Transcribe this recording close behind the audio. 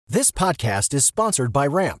This podcast is sponsored by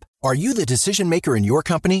Ramp. Are you the decision maker in your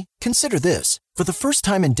company? Consider this. For the first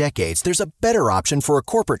time in decades, there's a better option for a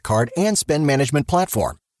corporate card and spend management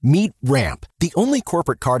platform. Meet Ramp, the only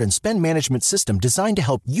corporate card and spend management system designed to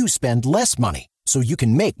help you spend less money so you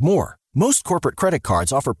can make more. Most corporate credit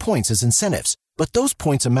cards offer points as incentives, but those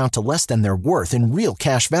points amount to less than their worth in real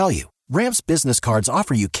cash value. Ramp's business cards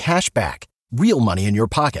offer you cash back, real money in your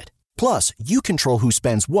pocket. Plus, you control who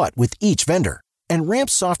spends what with each vendor. And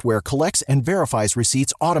Ramp's software collects and verifies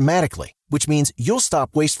receipts automatically, which means you'll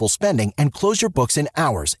stop wasteful spending and close your books in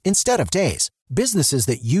hours instead of days. Businesses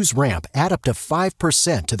that use Ramp add up to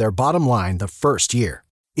 5% to their bottom line the first year.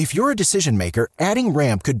 If you're a decision maker, adding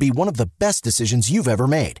Ramp could be one of the best decisions you've ever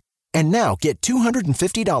made. And now get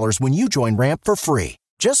 $250 when you join Ramp for free.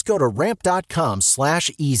 Just go to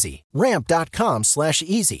ramp.com/easy.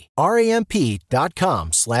 Ramp.com/easy.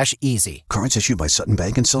 RAMP.com/easy. Cards issued by Sutton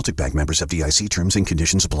Bank and Celtic Bank, members FDIC. Terms and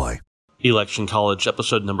conditions apply. Election College,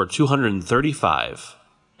 episode number 235.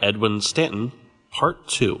 Edwin Stanton, part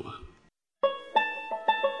 2.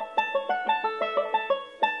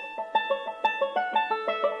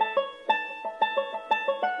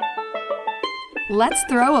 Let's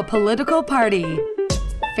throw a political party.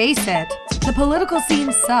 Face it, the political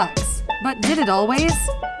scene sucks, but did it always?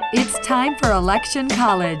 It's time for Election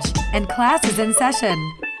College, and class is in session.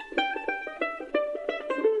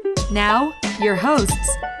 Now, your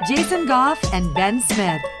hosts, Jason Goff and Ben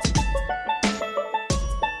Smith.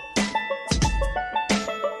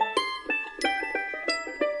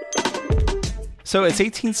 So it's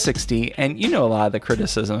 1860, and you know a lot of the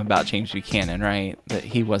criticism about James Buchanan, right? That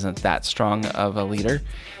he wasn't that strong of a leader.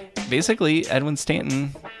 Basically, Edwin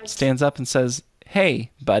Stanton stands up and says,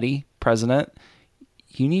 hey, buddy, president,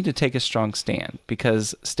 you need to take a strong stand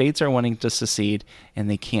because states are wanting to secede and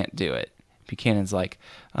they can't do it. Buchanan's like,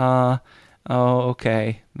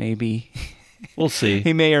 okay, maybe. We'll see.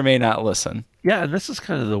 He may or may not listen. Yeah, and this is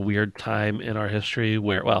kind of the weird time in our history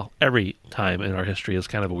where, well, every time in our history is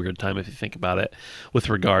kind of a weird time if you think about it with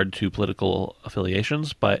regard to political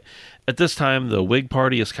affiliations. But at this time, the Whig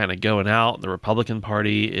Party is kind of going out. The Republican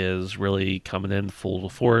Party is really coming in full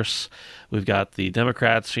force. We've got the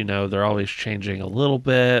Democrats, they're always changing a little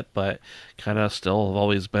bit, but kind of still have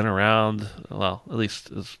always been around, well, at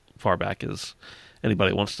least as far back as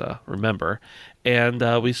anybody wants to remember. And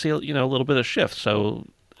we see, a little bit of shift. So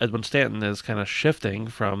Edwin Stanton is kind of shifting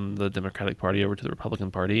from the Democratic Party over to the Republican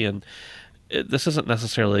Party, and this isn't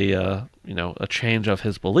necessarily a change of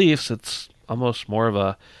his beliefs. It's almost more of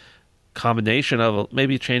a combination of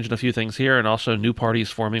maybe changing a few things here and also new parties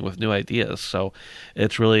forming with new ideas. So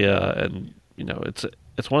it's really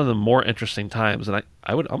it's one of the more interesting times, and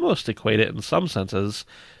I would almost equate it in some senses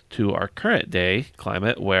to our current day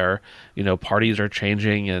climate where, parties are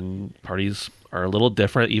changing and parties are a little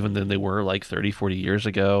different even than they were like 30, 40 years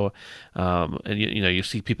ago. And you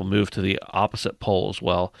see people move to the opposite poles.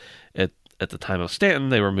 Well, at the time of Stanton,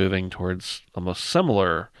 they were moving towards almost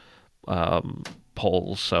similar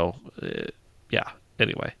poles. So,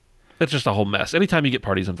 anyway, it's just a whole mess. Anytime you get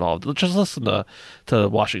parties involved, just listen to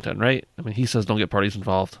Washington, right? I mean, he says don't get parties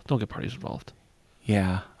involved. Don't get parties involved.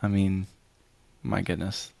 Yeah, I mean, my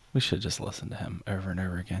goodness. We should just listen to him over and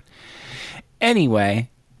over again. Anyway,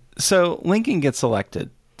 so Lincoln gets elected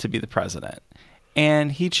to be the president,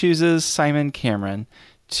 and he chooses Simon Cameron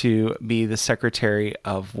to be the Secretary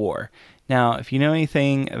of War. Now, if you know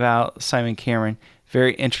anything about Simon Cameron,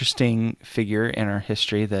 very interesting figure in our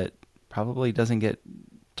history that probably doesn't get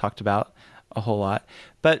talked about a whole lot.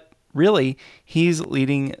 But really, he's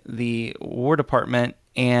leading the War Department,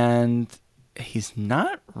 and he's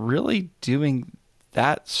not really doing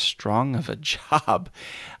that strong of a job.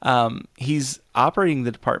 He's operating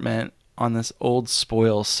the department on this old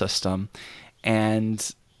spoils system,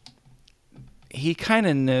 and he kind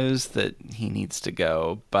of knows that he needs to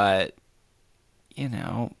go, but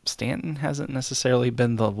Stanton hasn't necessarily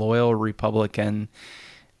been the loyal Republican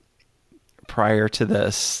prior to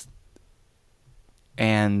this,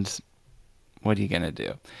 and what are you going to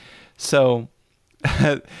do? So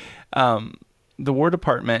the War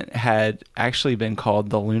Department had actually been called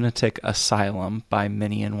the lunatic asylum by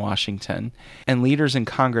many in Washington, and leaders in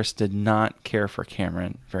Congress did not care for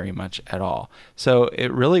Cameron very much at all. So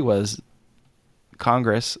it really was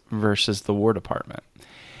Congress versus the War Department.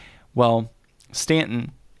 Well,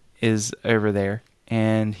 Stanton is over there,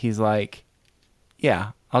 and he's like,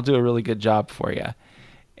 yeah, I'll do a really good job for you.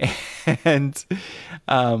 And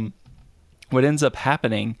what ends up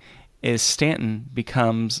happening is Stanton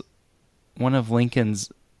becomes one of Lincoln's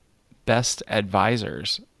best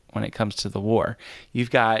advisors when it comes to the war. You've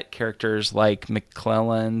got characters like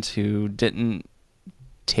McClellan, who didn't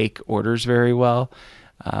take orders very well.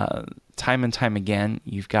 Time and time again,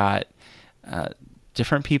 you've got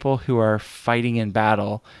different people who are fighting in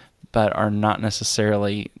battle, but are not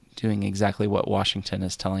necessarily doing exactly what Washington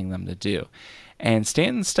is telling them to do. And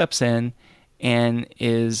Stanton steps in and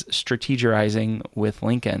is strategizing with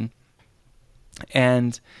Lincoln,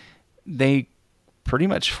 and they pretty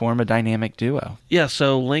much form a dynamic duo. Yeah,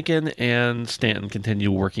 so Lincoln and Stanton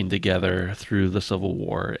continue working together through the Civil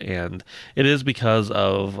War, and it is because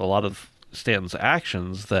of a lot of Stanton's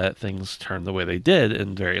actions that things turned the way they did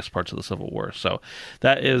in various parts of the Civil War. So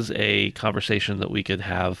that is a conversation that we could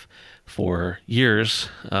have for years,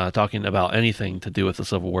 talking about anything to do with the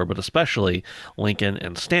Civil War, but especially Lincoln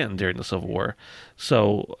and Stanton during the Civil War.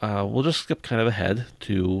 So we'll just skip kind of ahead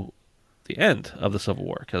to the end of the Civil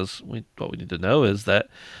War, because what we need to know is that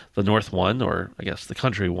the North won, or I guess the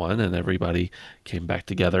country won, and everybody came back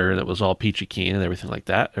together, and it was all peachy keen and everything like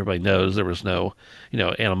that. Everybody knows there was no,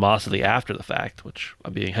 animosity after the fact, which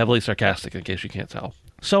I'm being heavily sarcastic in case you can't tell.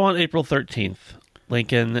 So on April 13th,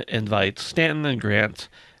 Lincoln invites Stanton and Grant,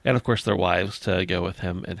 and of course their wives, to go with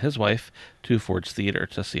him and his wife to Ford's Theater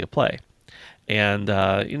to see a play. And,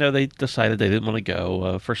 they decided they didn't want to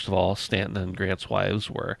go. First of all, Stanton and Grant's wives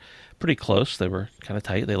were pretty close. They were kind of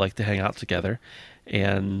tight. They liked to hang out together.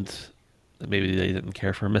 And maybe they didn't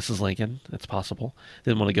care for Mrs. Lincoln. It's possible.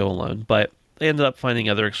 They didn't want to go alone. But they ended up finding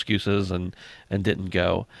other excuses and didn't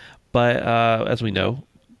go. But as we know,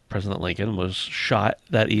 President Lincoln was shot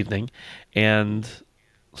that evening. And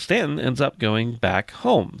Stanton ends up going back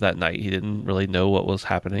home that night. He didn't really know what was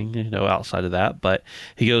happening, outside of that, but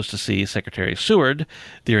he goes to see Secretary Seward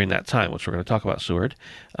during that time, which we're going to talk about Seward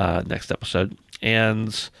next episode.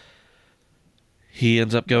 And he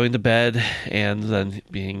ends up going to bed and then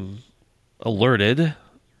being alerted,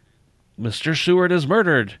 Mr. Seward is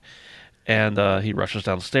murdered. And he rushes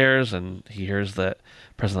downstairs and he hears that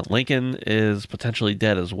President Lincoln is potentially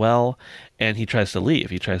dead as well. And he tries to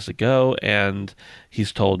leave. He tries to go, and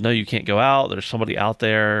he's told, no, you can't go out. There's somebody out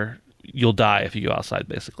there. You'll die if you go outside,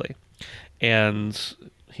 basically. And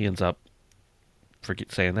he ends up forget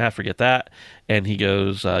that. And he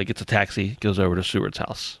goes, gets a taxi, goes over to Seward's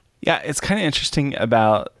house. Yeah, it's kind of interesting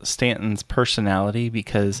about Stanton's personality,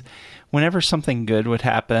 because whenever something good would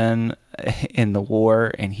happen in the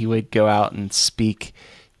war and he would go out and speak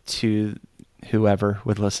to whoever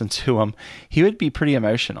would listen to him, he would be pretty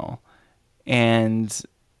emotional. And,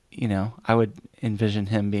 I would envision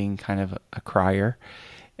him being kind of a crier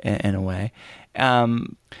in a way.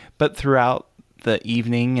 But throughout the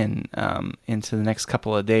evening and into the next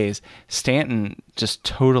couple of days, Stanton just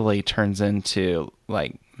totally turns into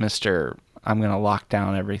like Mr. I'm going to lock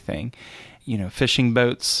down everything. Fishing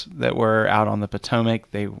boats that were out on the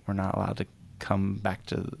Potomac, they were not allowed to come back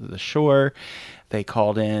to the shore. They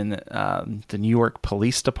called in the New York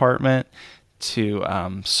Police Department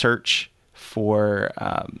to search for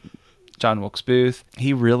John Wilkes Booth.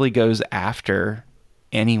 He really goes after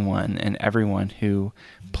anyone and everyone who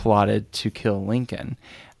plotted to kill Lincoln.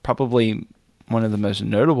 Probably one of the most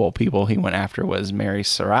notable people he went after was Mary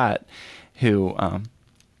Surratt, who,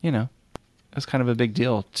 it was kind of a big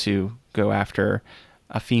deal to go after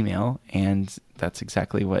a female, and that's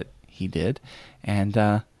exactly what he did. And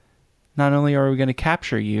not only are we going to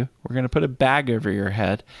capture you, we're going to put a bag over your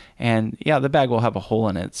head, and yeah, the bag will have a hole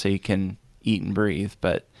in it so you can eat and breathe,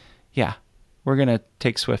 but yeah, we're going to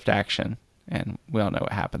take swift action, and we all know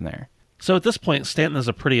what happened there. So at this point, Stanton is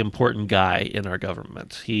a pretty important guy in our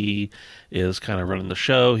government. He is kind of running the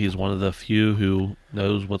show. He's one of the few who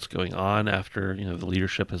knows what's going on after, the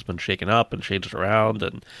leadership has been shaken up and changed around,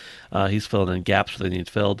 and he's filling in gaps where they need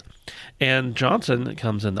filled. And Johnson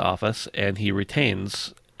comes into office, and he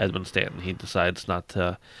retains Edwin Stanton. He decides not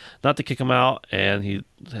to kick him out, and he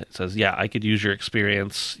says, yeah, I could use your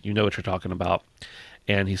experience. You know what you're talking about.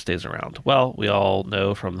 And he stays around. Well, we all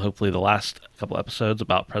know from hopefully the last couple episodes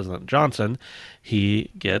about President Johnson, he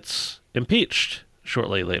gets impeached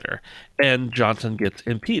shortly later. And Johnson gets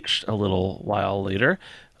impeached a little while later.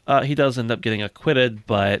 He does end up getting acquitted,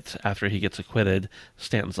 but after he gets acquitted,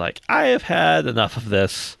 Stanton's like, I have had enough of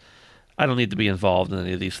this. I don't need to be involved in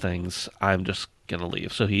any of these things. I'm just going to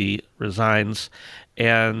leave. So he resigns.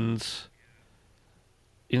 And,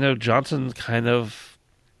 Johnson kind of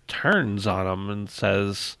turns on him and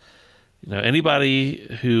says,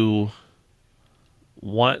 anybody who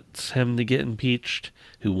wants him to get impeached,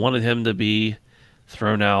 who wanted him to be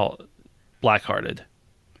thrown out, blackhearted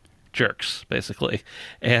jerks, basically.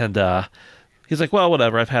 And he's like, well,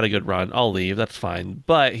 whatever, I've had a good run, I'll leave, that's fine.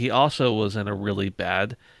 But he also was in a really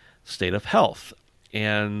bad state of health.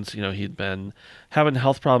 And, he'd been having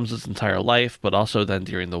health problems his entire life, but also then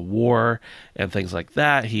during the war and things like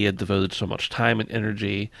that, he had devoted so much time and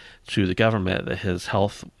energy to the government that his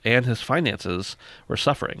health and his finances were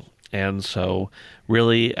suffering. And so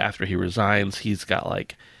really, after he resigns, he's got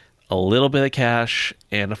like a little bit of cash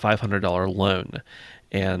and a $500 loan,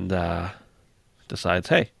 and decides,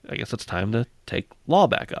 hey, I guess it's time to take law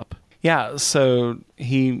back up. Yeah, so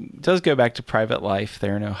he does go back to private life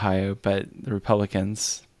there in Ohio, but the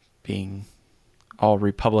Republicans, being all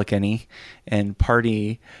Republican-y and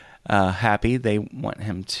party happy, they want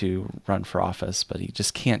him to run for office, but he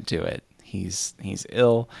just can't do it. He's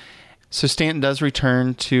ill. So Stanton does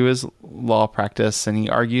return to his law practice, and he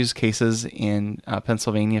argues cases in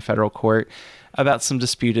Pennsylvania federal court about some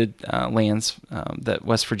disputed lands that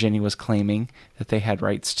West Virginia was claiming that they had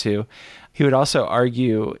rights to. He would also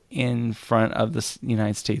argue in front of the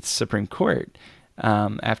United States Supreme Court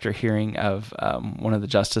after hearing of one of the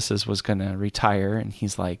justices was going to retire, and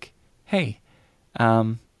he's like, hey,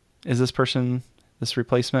 is this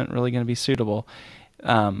replacement really going to be suitable?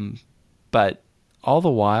 But all the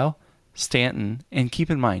while, Stanton, and keep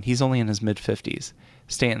in mind, he's only in his mid-50s,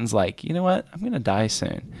 Stanton's like, you know what? I'm going to die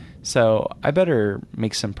soon, so I better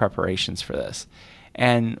make some preparations for this.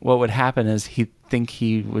 And what would happen is he'd think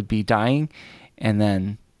he would be dying, and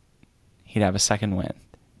then he'd have a second wind.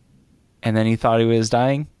 And then he thought he was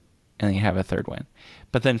dying, and then he'd have a third wind.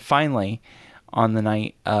 But then finally, on the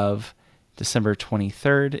night of December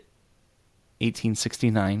 23rd,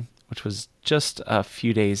 1869, which was just a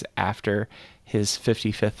few days after his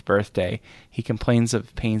 55th birthday, he complains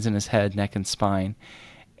of pains in his head, neck, and spine.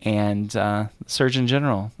 And the Surgeon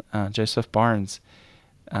General, Joseph Barnes,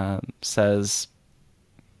 says,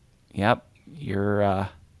 yep, your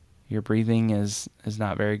breathing is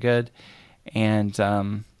not very good,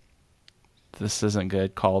 and this isn't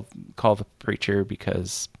good. Call the preacher,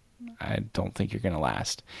 because I don't think you're going to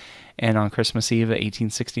last. And on Christmas Eve of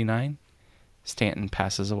 1869, Stanton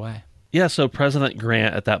passes away. Yeah, so President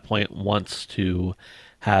Grant at that point wants to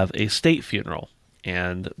have a state funeral,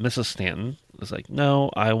 and Mrs. Stanton is like,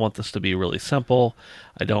 no, I want this to be really simple.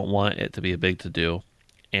 I don't want it to be a big to-do.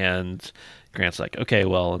 And Grant's like, okay,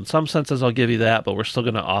 well, in some senses I'll give you that, but we're still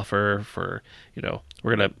going to offer for,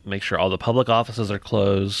 we're going to make sure all the public offices are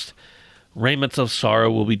closed. Raiments of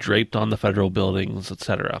sorrow will be draped on the federal buildings,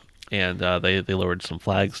 etc. And they lowered some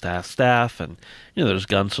flags to ask staff, and there's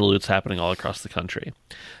gun salutes happening all across the country.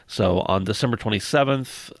 So on December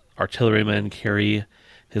 27th, artillerymen carry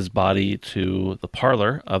his body to the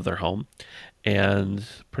parlor of their home, and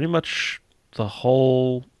pretty much the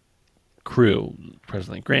whole crew,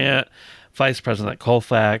 President Grant, Vice President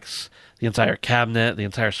Colfax, the entire cabinet, the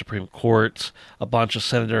entire Supreme Court, a bunch of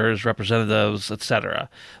senators, representatives, etc.,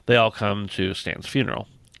 they all come to Stanton's funeral,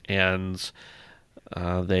 and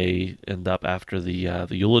they end up, after the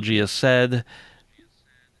eulogy is said,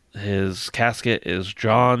 his casket is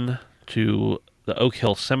drawn to the Oak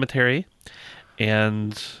Hill Cemetery,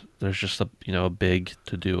 and there's just a big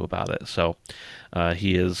to-do about it. So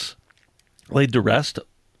he is laid to rest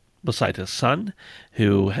beside his son,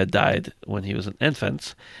 who had died when he was an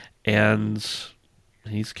infant, and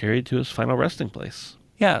he's carried to his final resting place.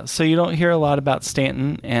 Yeah, so you don't hear a lot about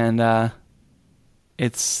Stanton, and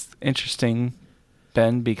it's interesting,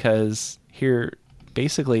 Ben, because here,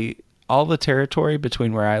 basically, all the territory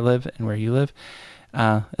between where I live and where you live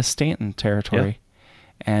is Stanton territory. Yeah.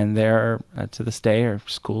 And there are, to this day, are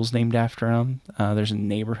schools named after him. There's a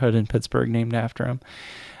neighborhood in Pittsburgh named after him.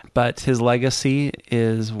 But his legacy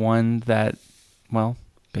is one that, well,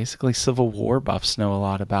 basically Civil War buffs know a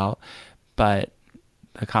lot about, but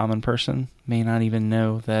the common person may not even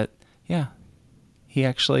know that, yeah, he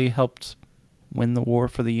actually helped win the war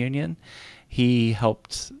for the Union. He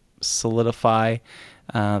helped solidify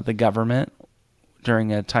the government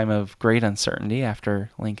during a time of great uncertainty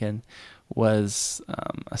after Lincoln was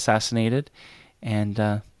assassinated,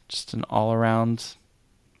 and just an all-around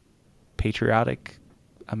patriotic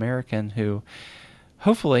American who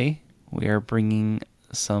hopefully we are bringing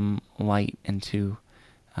some light into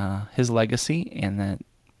his legacy, and that,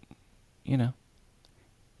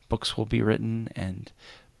 books will be written and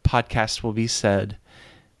podcasts will be said,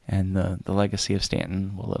 and the legacy of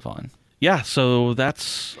Stanton will live on. Yeah, so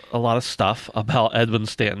that's a lot of stuff about Edwin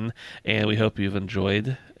Stanton, and we hope you've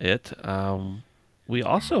enjoyed it. We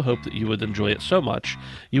also hope that you would enjoy it so much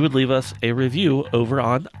you would leave us a review over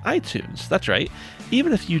on iTunes. That's right.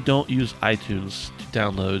 Even if you don't use iTunes to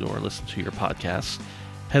download or listen to your podcasts,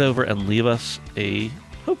 head over and leave us a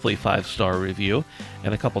hopefully 5-star review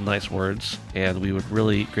and a couple nice words, and we would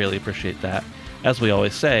really greatly appreciate that. As we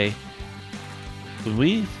always say, when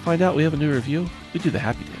we find out we have a new review, We do the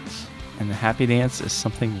happy dance. And the happy dance is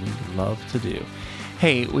something we love to do.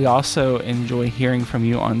 Hey, we also enjoy hearing from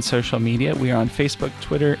you on social media. We are on Facebook,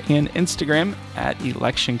 Twitter, and Instagram at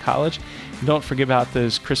Election College. And don't forget about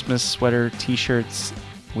those Christmas sweater t-shirts.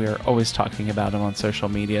 We're always talking about them on social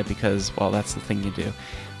media because, well, that's the thing you do.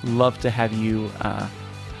 Love to have you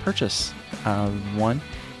purchase one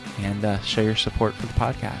and show your support for the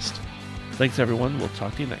podcast. Thanks, everyone. We'll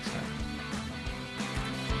talk to you next time.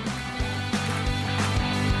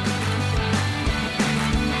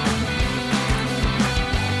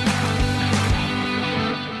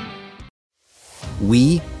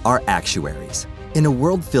 We are actuaries. In a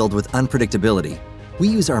world filled with unpredictability, we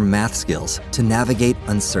use our math skills to navigate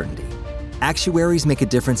uncertainty. Actuaries make a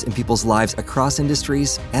difference in people's lives across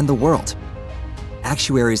industries and the world.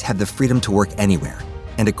 Actuaries have the freedom to work anywhere,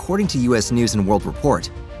 and according to U.S. News & World Report,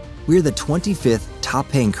 we're the 25th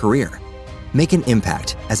top-paying career. Make an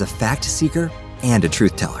impact as a fact seeker and a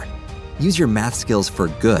truth teller. Use your math skills for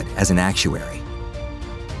good as an actuary.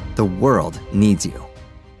 The world needs you.